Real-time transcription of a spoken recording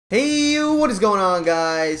Hey, what is going on,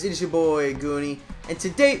 guys? It is your boy Goonie, and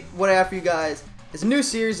today what I have for you guys is a new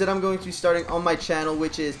series that I'm going to be starting on my channel,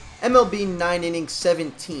 which is MLB 9 Innings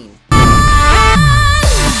 17.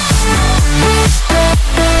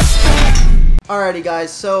 Alrighty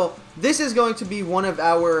guys, so this is going to be one of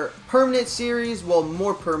our permanent series, well,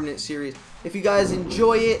 more permanent series. If you guys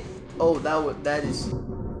enjoy it, oh, that is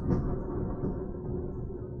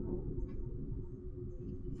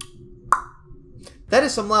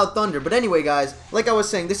some loud thunder. But anyway, guys, like I was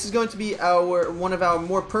saying, this is going to be one of our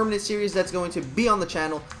more permanent series that's going to be on the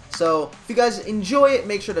channel. So if you guys enjoy it,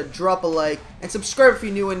 make sure to drop a like and subscribe if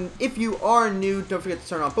you're new. And if you are new, don't forget to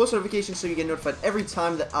turn on post notifications so you get notified every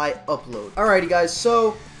time that I upload. Alrighty, guys.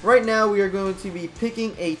 So right now we are going to be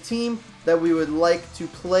picking a team that we would like to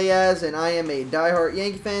play as, and I am a diehard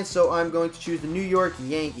Yankee fan, so I'm going to choose the New York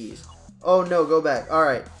Yankees. Oh no, go back.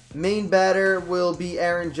 Alright, main batter will be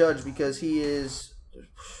Aaron Judge because he is...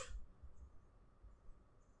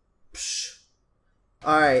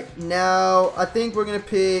 Alright, now I think we're gonna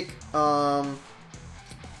pick I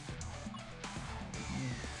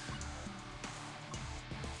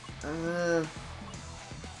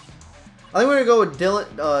think we're gonna go with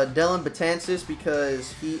Dylan Betances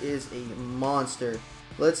because he is a monster.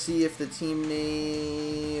 Let's see if the team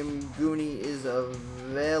name Goonie is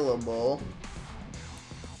available.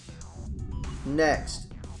 Next.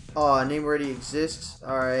 Oh, name already exists.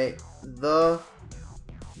 Alright. The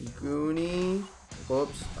Goonie.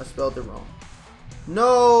 Whoops, I spelled it wrong.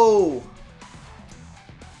 No!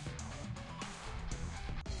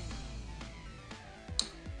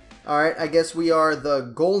 Alright, I guess we are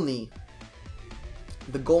the Golney.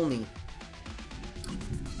 The Golney.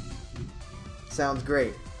 Sounds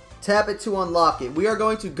great. Tap it to unlock it. We are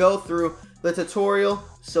going to go through the tutorial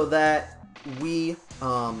so that we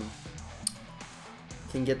can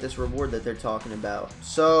get this reward that they're talking about.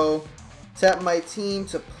 So, tap my team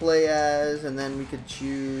to play as, and then we could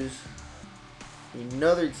choose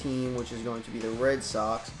another team, which is going to be the Red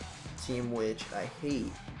Sox, team which I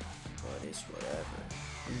hate, but it's whatever.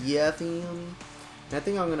 Yeah, and I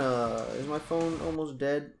think I'm gonna... Is my phone almost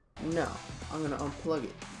dead? No, I'm gonna unplug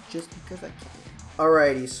it just because I can.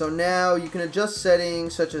 Alrighty, so now you can adjust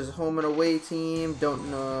settings such as home and away team. Don't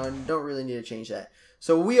really need to change that.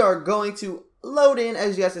 So we are going to load in,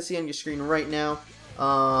 as you guys can see on your screen right now.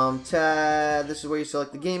 This is where you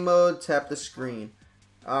select the game mode, tap the screen.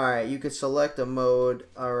 Alright, you could select a mode.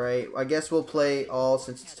 Alright, I guess we'll play all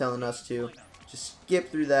since it's telling us to. Just skip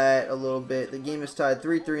through that a little bit. The game is tied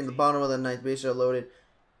 3-3 in the bottom of the ninth. Bases are loaded.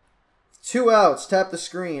 2 outs, tap the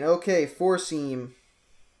screen. Okay, four seam.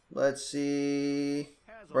 Let's see.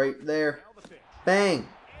 Right there. Bang.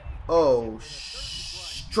 Oh,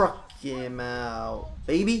 struck him out.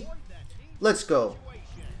 Baby. Let's go.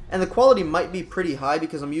 And the quality might be pretty high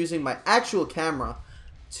because I'm using my actual camera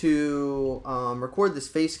to record this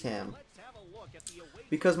face cam.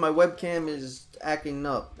 Because my webcam is acting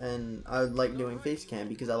up, and I like doing face cam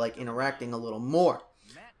because I like interacting a little more.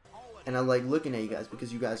 And I like looking at you guys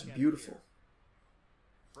because you guys are beautiful.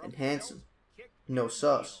 And handsome. No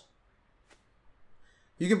sus.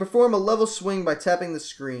 You can perform a level swing by tapping the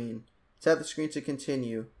screen. Tap the screen to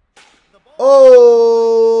continue.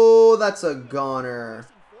 Oh, that's a goner.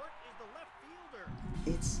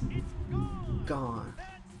 It's gone.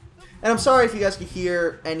 And I'm sorry if you guys can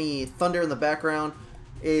hear any thunder in the background.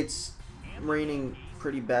 It's raining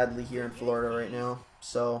pretty badly here in Florida right now,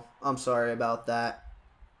 so I'm sorry about that.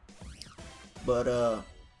 But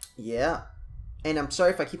yeah. And I'm sorry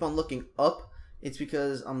if I keep on looking up. It's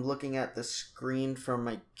because I'm looking at the screen from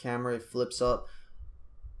my camera. It flips up,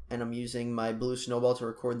 and I'm using my blue snowball to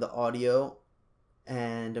record the audio,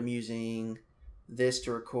 and I'm using this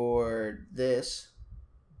to record this.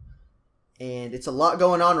 And it's a lot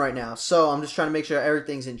going on right now, so I'm just trying to make sure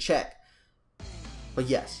everything's in check. But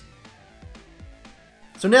yes.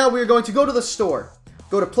 So now we're going to go to the store.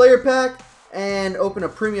 Go to Player Pack and open a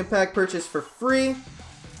Premium Pack purchase for free.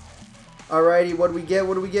 Alrighty, what do we get?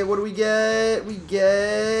 What do we get? What do we get? We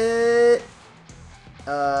get...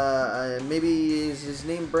 maybe is his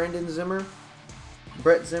name Brandon Zimmer?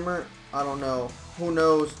 Brett Zimmer? I don't know. Who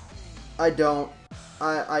knows? I don't.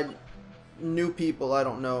 New people, I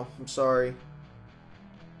don't know. I'm sorry.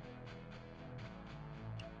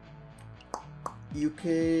 You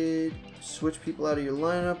could switch people out of your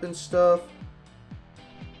lineup and stuff.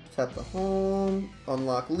 Tap the home.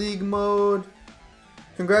 Unlock league mode.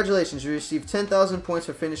 Congratulations, you received 10,000 points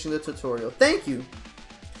for finishing the tutorial. Thank you.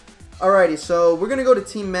 Alrighty, so we're going to go to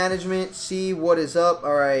team management, see what is up.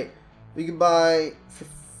 Alright, we can buy for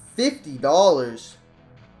 $50.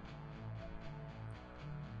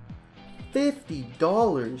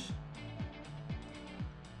 $50.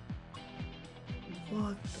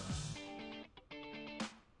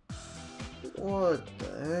 What the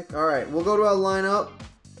heck? Alright, we'll go to our lineup.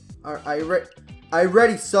 I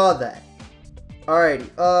already saw that.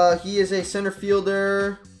 Alrighty, he is a center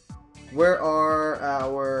fielder. Where are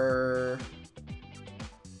our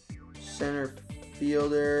center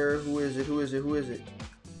fielder? Who is it?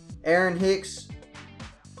 Aaron Hicks.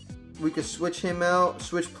 We could switch him out,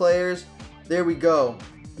 switch players. There we go.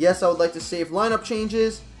 Yes, I would like to save lineup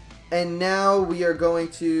changes. And now we are going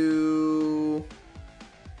to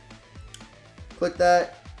click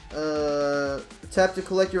that. Tap to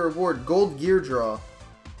collect your reward. Gold gear draw.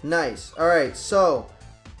 Nice. Alright, so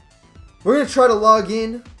we're going to try to log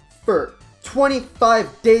in for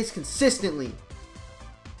 25 days consistently.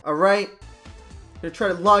 Alright? Going to try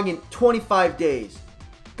to log in 25 days.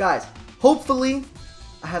 Guys, hopefully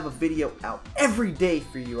I have a video out every day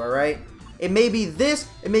for you, alright? It may be this,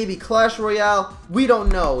 it may be Clash Royale, we don't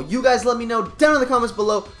know. You guys let me know down in the comments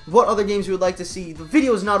below what other games you would like to see. The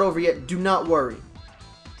video is not over yet, do not worry.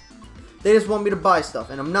 They just want me to buy stuff,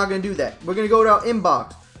 and I'm not going to do that. We're going to go to our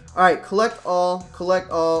inbox. Alright, collect all,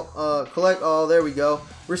 there we go.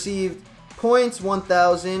 Received points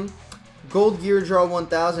 1,000, gold gear draw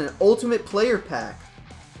 1,000, an ultimate player pack.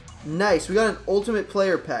 Nice, we got an ultimate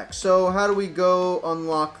player pack. So how do we go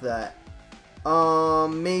unlock that?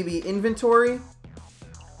 Maybe inventory?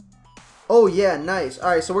 Oh yeah, nice.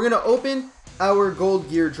 Alright, so we're gonna open our gold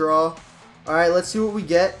gear draw. Alright, let's see what we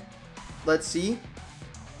get. Let's see.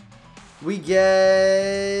 We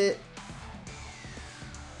get...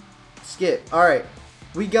 Skip. Alright.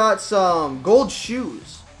 We got some gold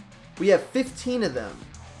shoes. We have 15 of them.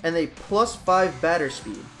 And they plus 5 batter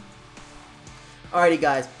speed. Alrighty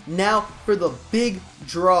guys, now for the big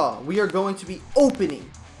draw. We are going to be opening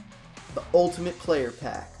the ultimate player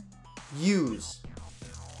pack. Use.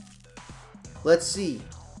 Let's see.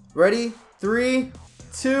 Ready? 3,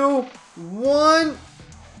 2, 1.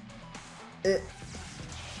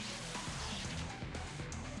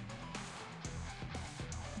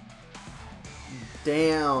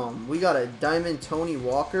 Damn, we got a Diamond Tony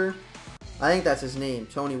Walker. I think that's his name,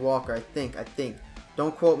 Tony Walker. I think.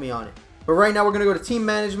 Don't quote me on it. But right now we're gonna go to team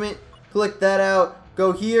management. Click that out.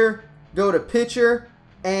 Go here. Go to pitcher.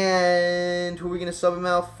 And who are we going to sub him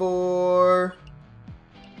out for?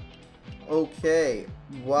 Okay.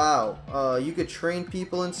 Wow. You could train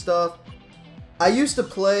people and stuff. I used to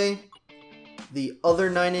play the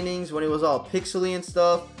other 9 innings when it was all pixely and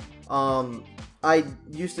stuff. I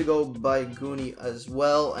used to go by Goonie as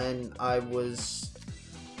well. And I'm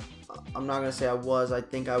not going to say I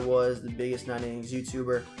think I was the biggest 9 innings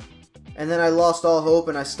YouTuber. And then I lost all hope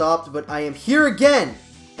and I stopped. But I am here again.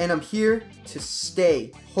 And I'm here to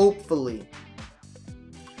stay, hopefully.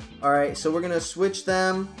 Alright, so we're going to switch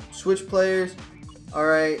them, switch players.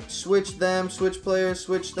 Alright, switch them, switch players,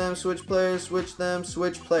 switch them, switch players, switch them,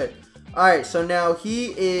 switch players. Alright, so now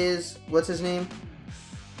he is, what's his name?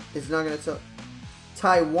 It's not going to tell.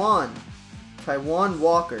 Taiwan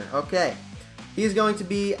Walker. Okay. He's going to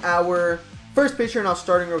be our first pitcher in our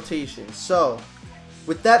starting rotation. So,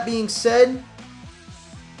 with that being said,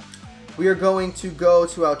 we are going to go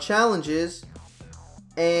to our challenges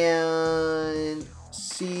and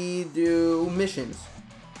do missions.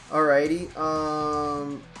 Alrighty.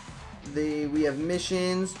 We have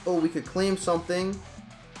missions. Oh, we could claim something.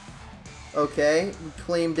 Okay, we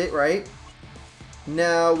claimed it, right?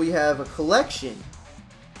 Now we have a collection.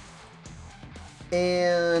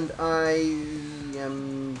 And I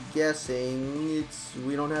am guessing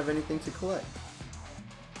we don't have anything to collect.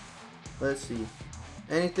 Let's see.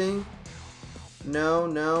 Anything?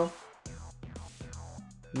 No.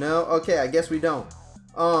 Okay, I guess we don't.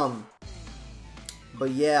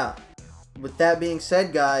 But yeah, with that being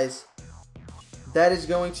said, guys, that is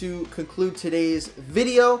going to conclude today's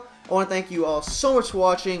video. I want to thank you all so much for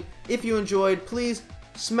watching. If you enjoyed, please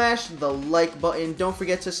smash the like button. Don't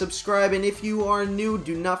forget to subscribe, and if you are new,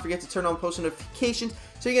 do not forget to turn on post notifications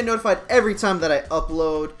so you get notified every time that I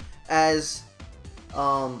upload.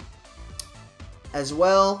 As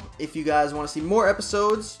well, if you guys want to see more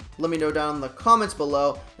episodes, let me know down in the comments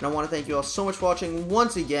below. And I want to thank you all so much for watching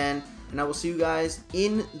once again, and I will see you guys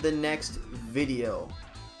in the next video.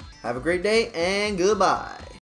 Have a great day, and goodbye.